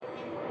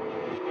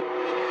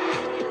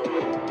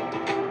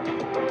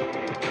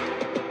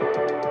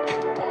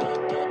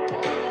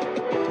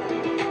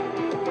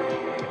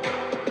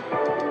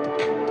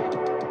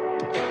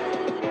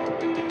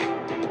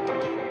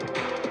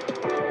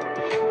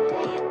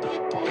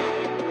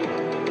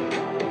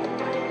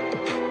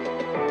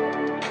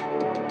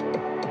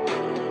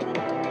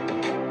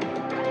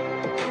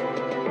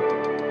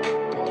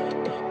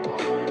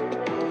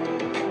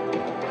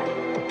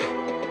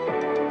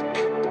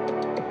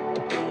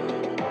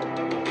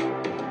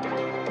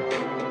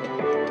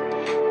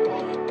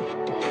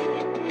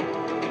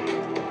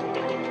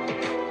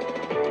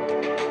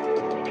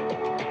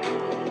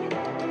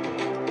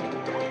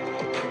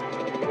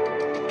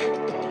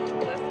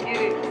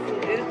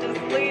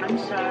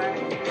are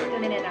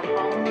swimming in a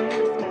home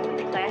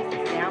smooth. Class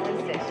is now in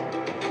session.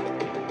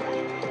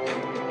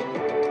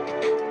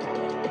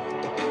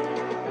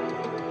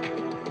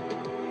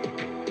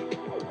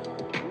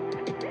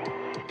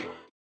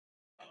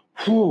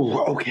 Whew,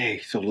 okay,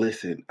 so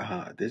listen,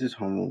 this is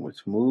Home with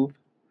Smooth.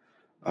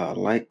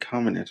 Like,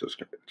 comment, and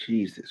subscribe.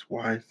 Jesus,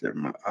 why is there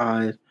my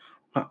eyes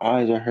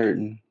are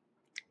hurting.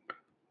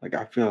 Like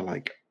I feel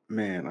like,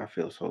 man, I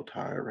feel so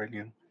tired right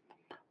now.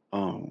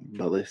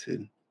 But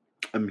listen,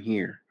 I'm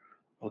here.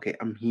 Okay,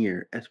 I'm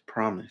here as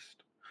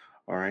promised.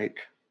 All right.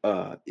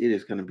 It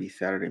is gonna be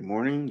Saturday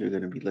morning. You're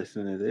gonna be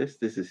listening to this.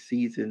 This is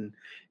season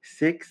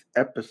 6,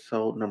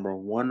 episode number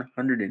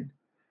 100 and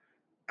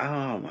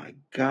oh my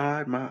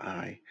god, my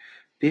eye.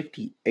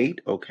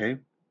 58, okay.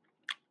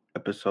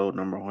 Episode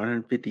number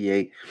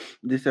 158.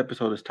 This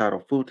episode is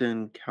titled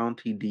Fulton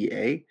County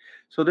DA.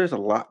 So there's a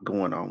lot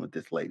going on with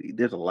this lady.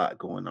 There's a lot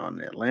going on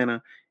in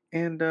Atlanta,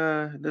 and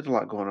there's a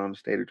lot going on in the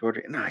state of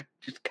Georgia. And I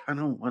just kind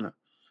of wanna,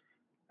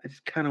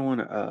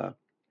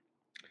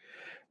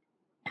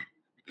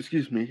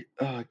 excuse me,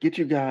 get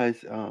you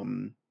guys,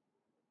 and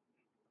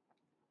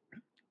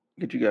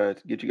get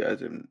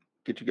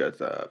you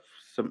guys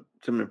some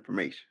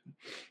information.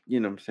 You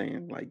know what I'm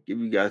saying? Like give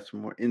you guys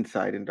some more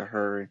insight into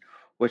her and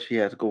what she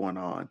has going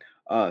on.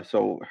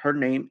 So her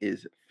name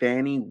is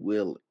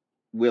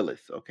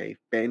Willis. Okay,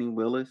 Fannie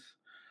Willis.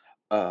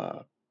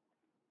 Uh,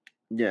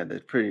 yeah,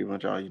 that's pretty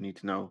much all you need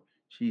to know.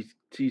 She's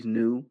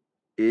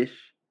new-ish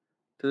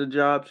to the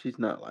job. She's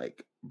not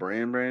like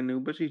brand new,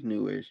 but she's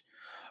new-ish.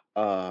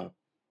 Uh,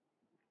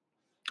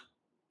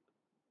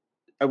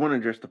 I want to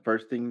address the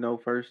first thing though.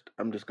 First,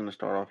 I'm just gonna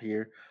start off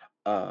here.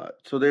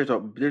 So there's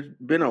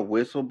been a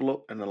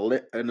an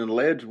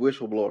alleged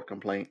whistleblower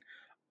complaint,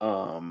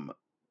 um,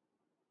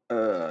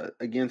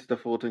 against the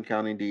Fulton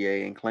County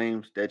DA and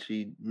claims that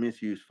she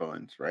misused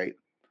funds. Right.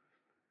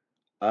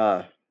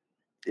 Uh,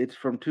 it's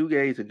from 2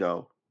 days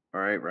ago.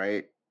 All right.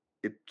 Right.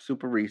 It's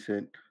super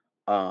recent.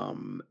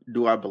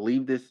 Do I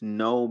believe this?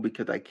 No,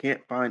 because I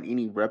can't find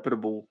any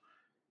reputable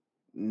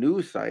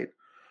news site.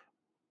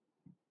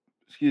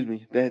 Excuse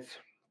me. That's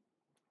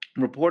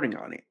reporting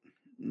on it.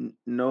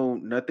 No,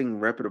 nothing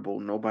reputable.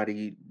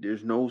 Nobody.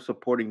 There's no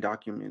supporting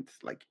documents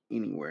like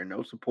anywhere.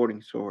 No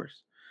supporting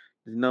source.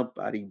 There's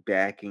nobody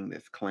backing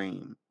this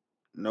claim.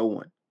 No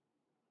one.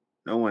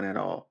 No one at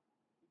all.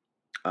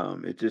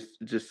 It's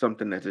just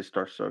something that just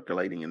starts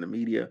circulating in the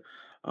media.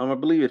 I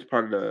believe it's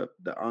part of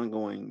the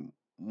ongoing,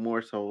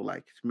 more so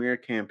like smear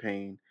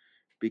campaign,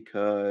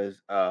 because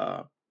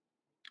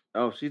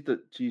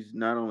she's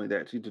not only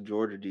that, she's the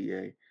Georgia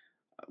DA.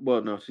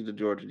 Well, no, she's the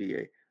Georgia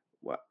DA.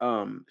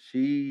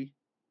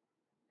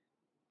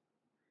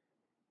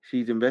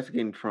 She's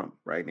investigating Trump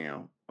right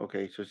now.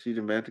 Okay, so she's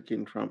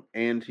investigating Trump,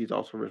 and she's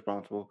also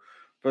responsible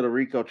for the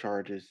RICO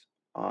charges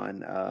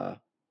on uh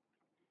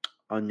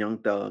on Young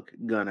Thug,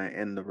 Gunna,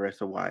 and the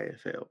rest of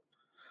YSL.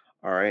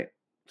 All right.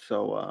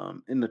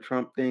 So in the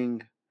Trump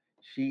thing,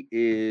 she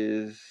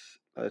is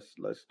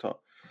let's talk.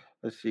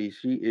 Let's see.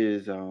 She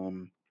is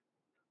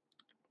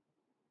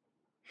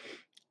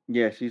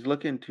yeah, she's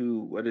looking to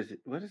what is it?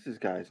 What is this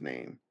guy's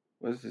name?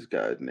 What is this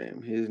guy's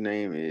name? His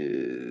name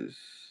is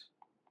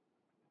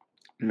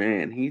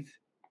man,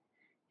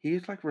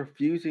 he's like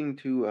refusing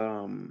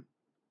to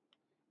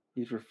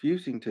he's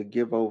refusing to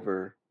give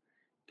over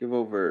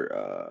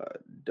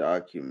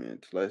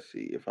documents. Let's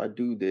see. If I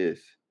do this,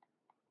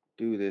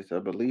 I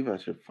believe I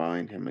should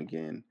find him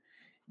again.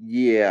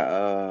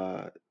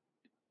 Yeah,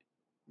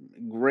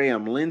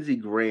 Lindsey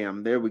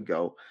Graham. There we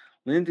go.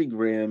 Lindsey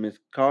Graham is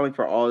calling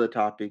for all the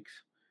topics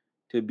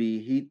to be.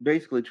 He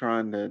basically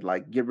trying to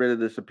like get rid of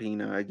the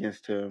subpoena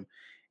against him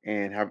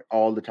and have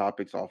all the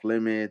topics off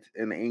limits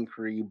in the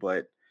inquiry.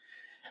 But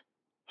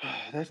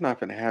that's not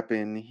going to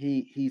happen.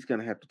 He's going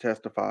to have to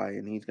testify,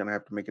 and he's going to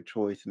have to make a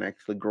choice and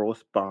actually grow a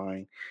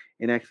spine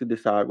and actually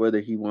decide whether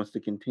he wants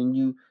to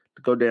continue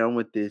to go down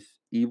with this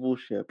evil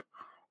ship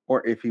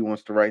or if he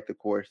wants to right the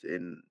course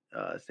and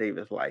save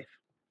his life.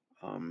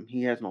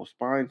 He has no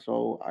spine,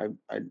 so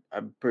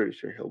I'm pretty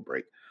sure he'll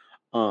break.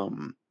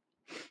 Um,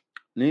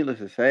 Needless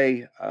to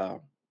say,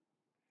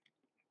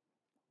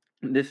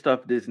 this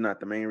stuff is not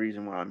the main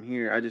reason why I'm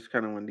here. I just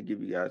kind of wanted to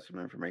give you guys some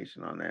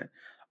information on that,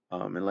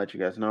 and let you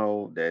guys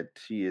know that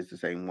she is the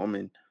same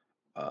woman.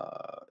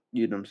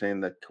 You know what I'm saying?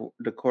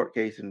 The court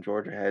case in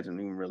Georgia hasn't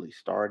even really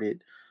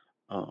started.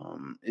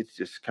 It's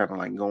just kind of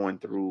like going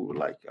through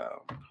like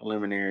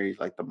preliminaries,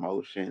 like the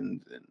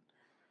motions and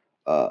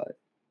uh,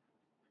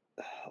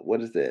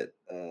 what is that?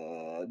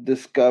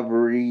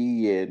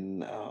 Discovery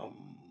and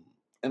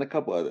a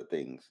couple other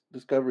things.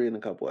 Discovery and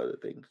a couple other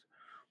things,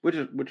 which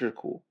are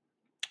cool.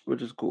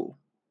 Which is cool.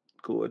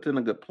 Cool. It's in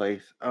a good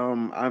place.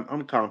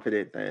 I'm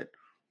confident that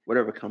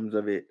whatever comes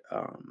of it,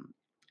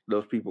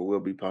 those people will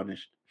be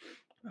punished,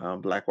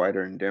 black, white,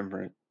 or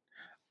indifferent.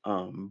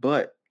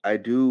 But I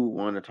do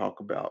want to talk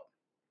about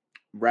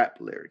rap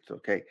lyrics.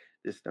 Okay,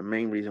 this is the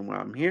main reason why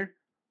I'm here.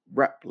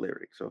 Rap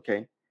lyrics.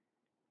 Okay,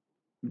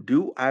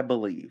 do I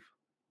believe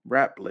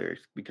rap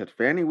lyrics? Because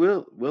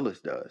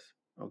Willis does.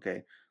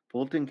 Okay,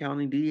 Fulton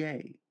County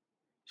DA.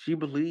 She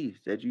believes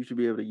that you should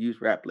be able to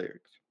use rap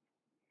lyrics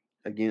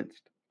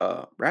against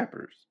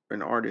rappers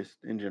and artists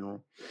in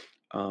general,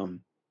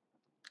 um,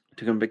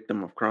 to convict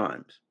them of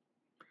crimes.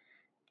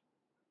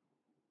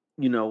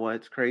 You know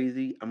what's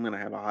crazy? I'm gonna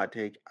have a hot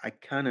take. I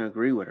kind of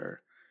agree with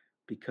her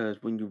because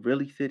when you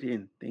really sit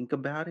and think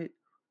about it,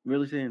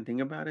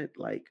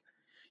 like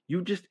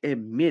you just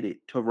admitted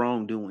to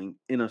wrongdoing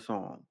in a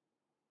song.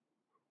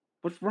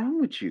 What's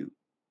wrong with you?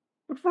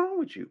 What's wrong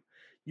with you?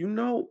 You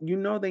know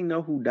they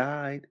know who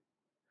died.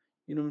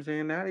 You know what I'm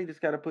saying? Now they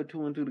just gotta put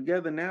two and two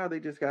together. Now they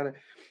just gotta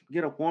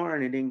get a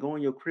warrant and then go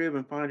in your crib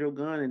and find your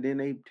gun and then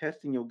they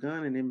testing your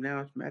gun and then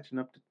now it's matching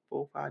up to 4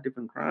 or 5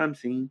 different crime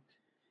scenes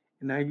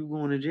and now you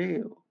going to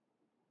jail.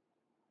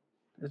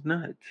 That's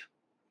nuts.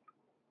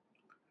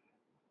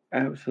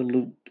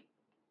 Absolute,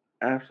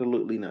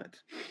 absolutely nuts.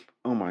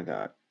 Oh my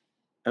god,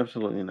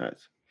 absolutely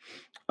nuts.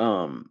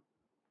 Um,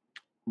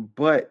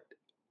 but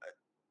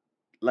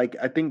like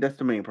I think that's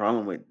the main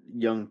problem with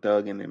Young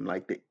Thug and them.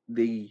 Like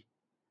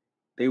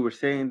they were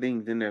saying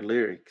things in their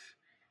lyrics,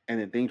 and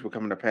then things were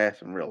coming to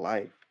pass in real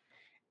life,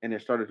 and there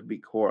started to be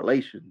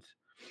correlations.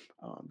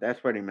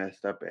 That's where they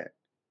messed up at.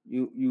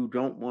 You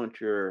don't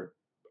want your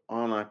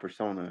online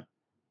persona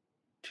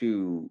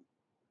to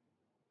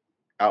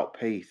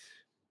outpace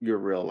your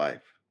real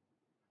life.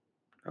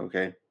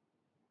 Okay,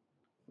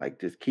 like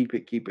just keep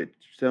it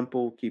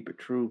simple, keep it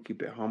true,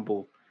 keep it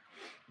humble.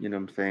 You know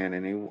what I'm saying?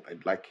 And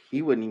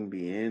he wouldn't even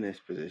be in this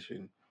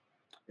position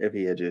if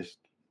he had just,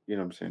 you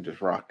know what I'm saying,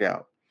 just rocked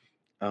out.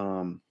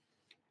 Um,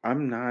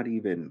 I'm not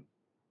even.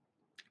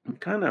 I'm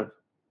kind of.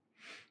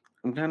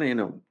 I'm kind of in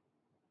a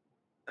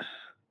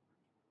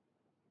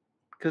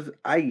because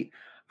I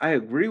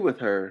agree with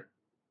her.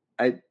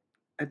 I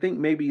I think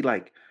maybe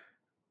like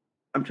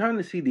I'm trying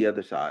to see the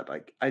other side.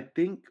 Like I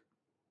think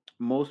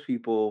most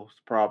people's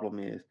problem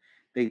is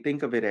they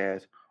think of it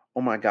as,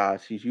 oh my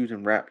gosh, she's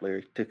using rap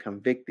lyrics to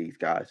convict these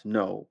guys.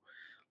 No,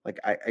 like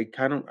I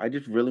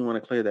just really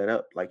want to clear that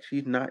up. Like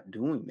she's not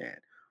doing that.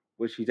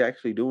 What she's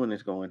actually doing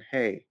is going,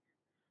 hey,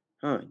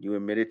 you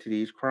admitted to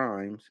these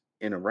crimes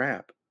in a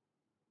rap.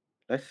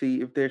 Let's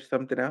see if there's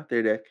something out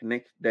there that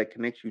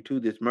connects you to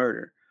this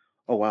murder.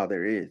 Oh wow,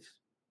 there is.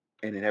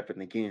 And it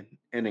happened again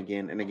and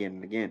again and again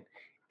and again.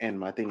 And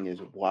my thing is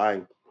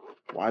why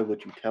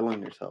would you tell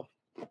on yourself?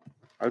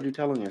 Why would you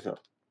tell on yourself?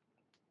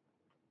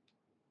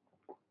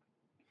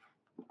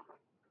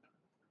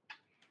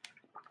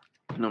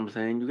 You know what I'm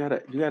saying? You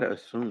gotta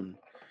assume.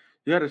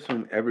 You gotta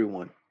assume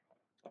everyone.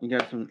 You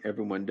gotta assume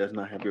everyone does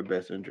not have your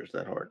best interest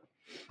at heart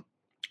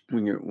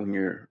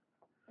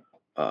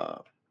uh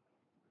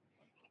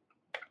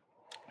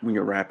when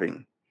you're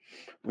rapping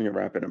when you're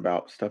rapping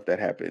about stuff that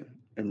happened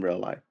in real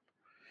life.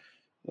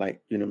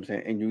 Like, you know what I'm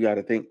saying? And you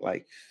gotta think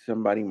like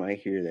somebody might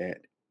hear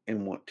that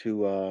and want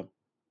to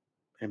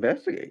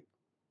investigate,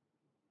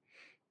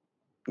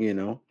 you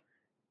know?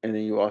 And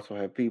then you also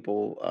have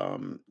people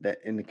that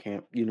in the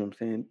camp, you know what I'm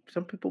saying?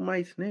 Some people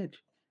might snitch.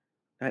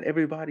 Not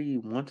everybody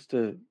wants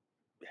to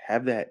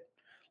have that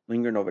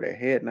lingering over their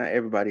head. Not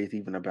everybody is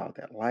even about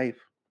that life.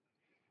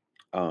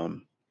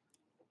 Um,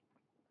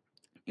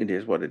 it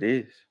is what it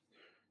is.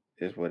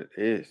 It is what it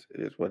is.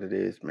 It is what it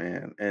is,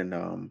 man.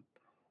 And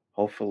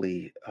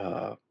hopefully,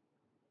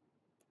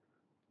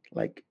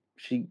 like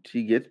she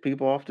gets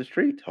people off the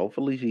streets.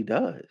 Hopefully, she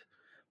does.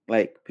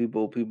 Like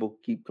people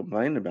keep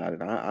complaining about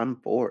it. I'm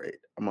for it.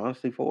 I'm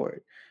honestly for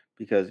it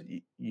because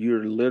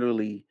you're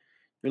literally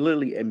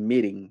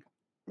admitting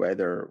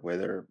whether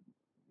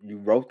you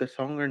wrote the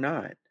song or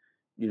not.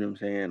 You know what I'm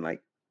saying?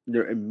 Like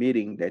you're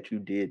admitting that you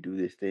did do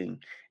this thing,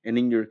 and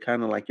then you're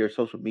kind of like your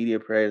social media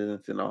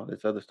presence and all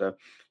this other stuff.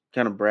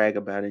 Kind of brag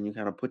about it, and you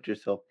kind of put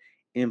yourself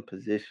in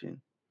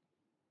position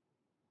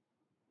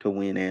to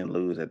win and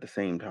lose at the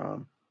same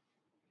time.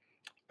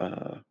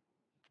 Uh,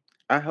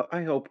 I hope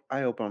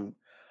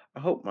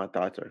my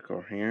thoughts are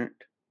coherent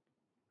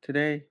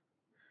today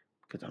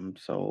because I'm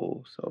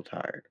so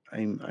tired.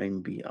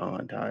 I'm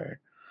beyond tired.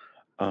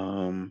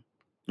 Um,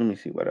 Let me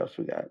see what else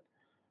we got.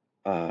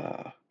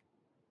 Uh,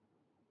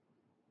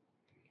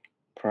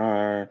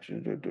 prior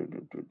to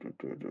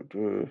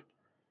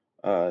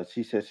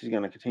she says she's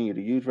gonna continue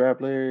to use rap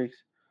lyrics.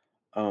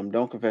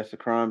 Don't confess to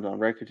crimes on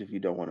records if you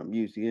don't want them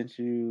used against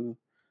you.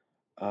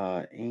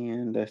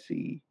 And let's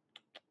see,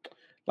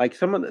 like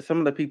some of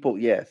the people,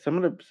 yeah,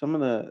 some of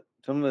the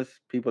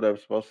people that were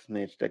supposed to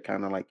snitch, that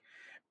kind of like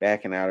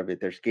backing out of it.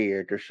 They're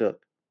scared. They're shook.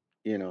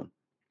 You know.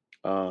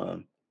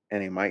 um,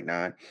 and they might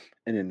not,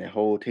 and then the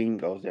whole team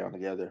goes down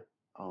together.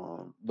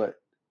 But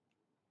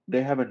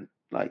they haven't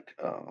like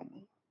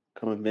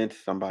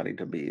convinced somebody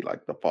to be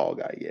like the fall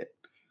guy yet.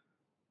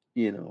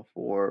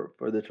 For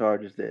the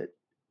charges that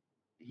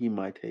he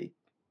might take,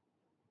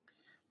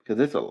 because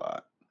it's a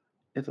lot.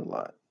 It's a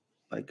lot.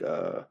 Like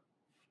man,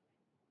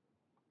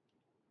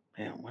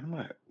 what am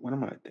I? What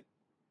am I?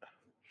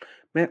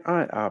 Man,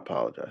 I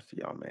apologize to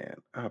y'all, man.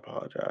 I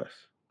apologize.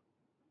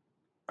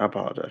 I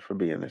apologize for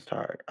being this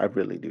tired. I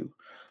really do.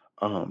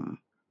 Um,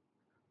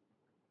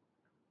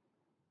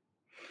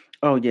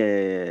 Oh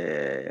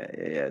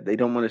yeah. They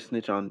don't want to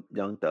snitch on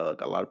Young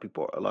Thug. A lot of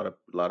people,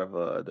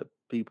 the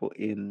people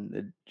in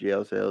the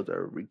jail cells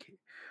are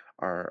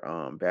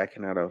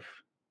backing out of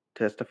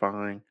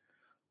testifying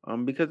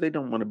because they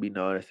don't want to be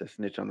known as a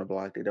snitch on the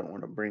block. They don't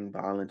want to bring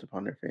violence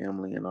upon their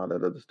family and all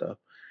that other stuff.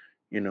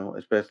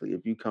 Especially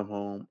if you come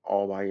home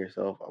all by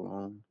yourself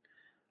alone,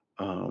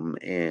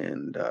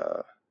 and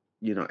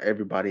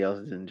everybody else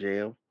is in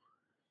jail.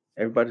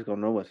 Everybody's gonna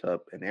know what's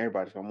up, and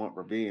everybody's gonna want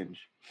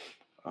revenge.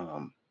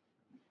 Um,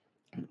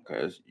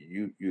 because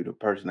you the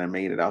person that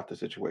made it out the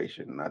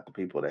situation, not the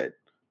people that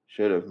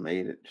should have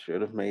made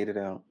it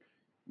out.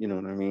 You know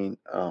what I mean?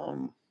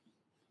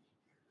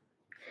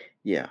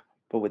 Yeah.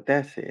 But with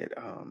that said,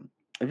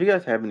 if you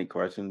guys have any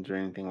questions or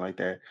anything like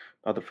that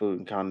about the food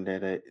and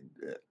content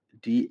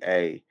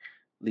DA,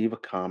 leave a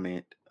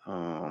comment.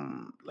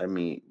 Let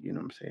me, what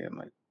I'm saying,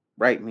 like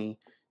write me,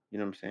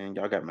 what I'm saying.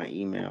 Y'all got my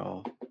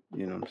email,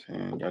 what I'm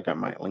saying. Y'all got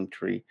my link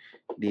tree,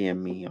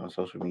 DM me on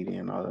social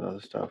media and all that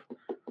other stuff.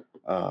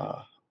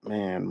 Uh,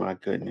 Man, my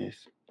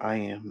goodness, I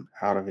am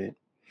out of it.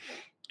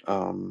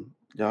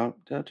 Y'all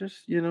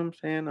just, what I'm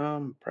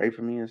saying, pray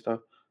for me and stuff.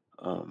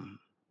 Um,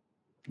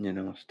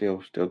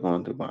 still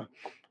going through my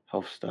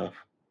health stuff.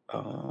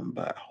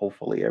 But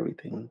hopefully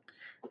everything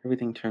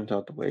turns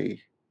out the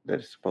way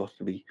that it's supposed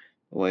to be,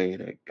 the way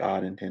that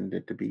God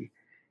intended it to be.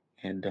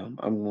 And I'm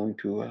going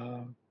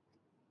to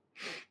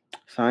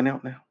sign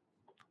out now.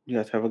 You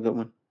guys have a good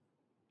one.